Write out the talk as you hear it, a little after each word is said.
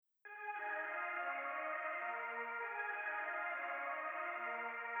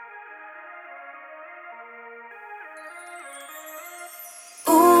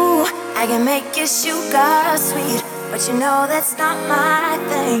I can make you sugar sweet, but you know that's not my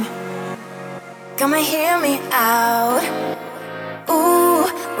thing. Come and hear me out. Ooh,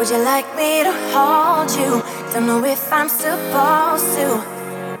 would you like me to hold you? Don't know if I'm supposed to,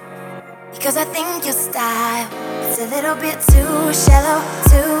 because I think your style is a little bit too shallow,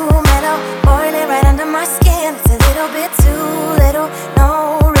 too mellow, boiling right under my skin. It's a little bit too little,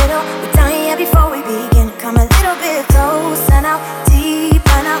 no riddle. We're done here before we begin. Come a little bit closer now,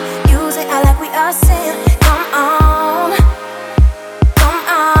 deeper now. Use it out like we are sin. Come on, come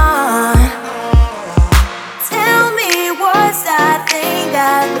on. Tell me what's that thing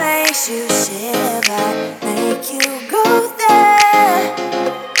that makes you shiver, make you go there.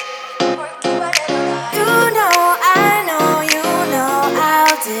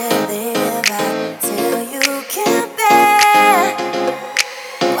 I'll deliver till you can't bear.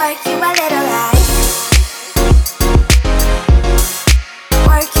 Work you a little like,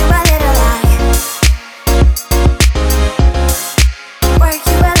 work you a little like, work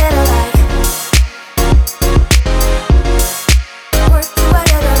you a little like, work you a little like, work you a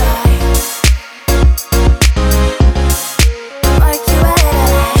little like.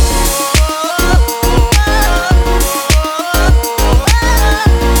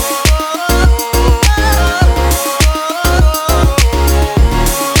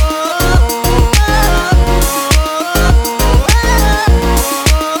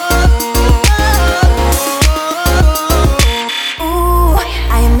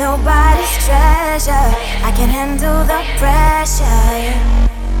 I can handle the pressure,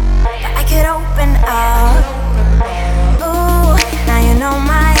 but I could open up. Ooh, now you know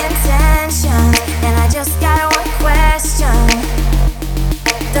my intentions, and I just got one question.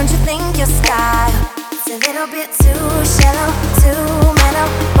 Don't you think your style is a little bit too shallow, too mellow,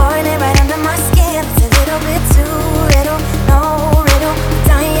 boiling right under my skin? It's a little bit too little, no riddle. We're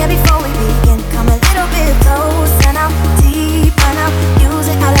done here before we begin. Come a little bit closer now, deeper now. Use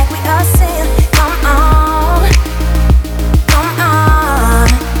it out like we are sin. Come on, come on.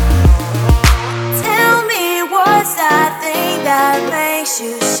 Tell me what's that thing that makes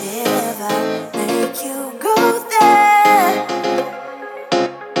you shiver, make you go there.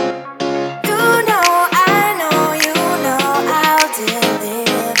 You know, I know, you know I'll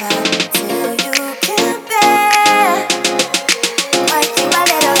deliver till you can't bear. Work you a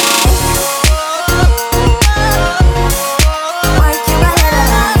little like, work you a little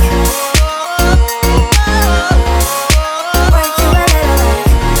like, work you a little like, work you a little like,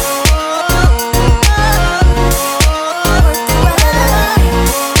 work you a little like.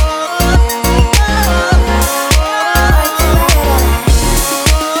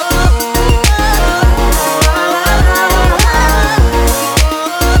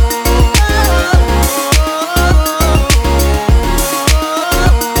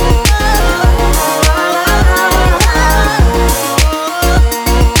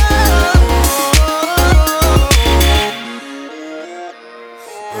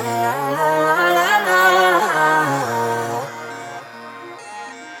 La la la la.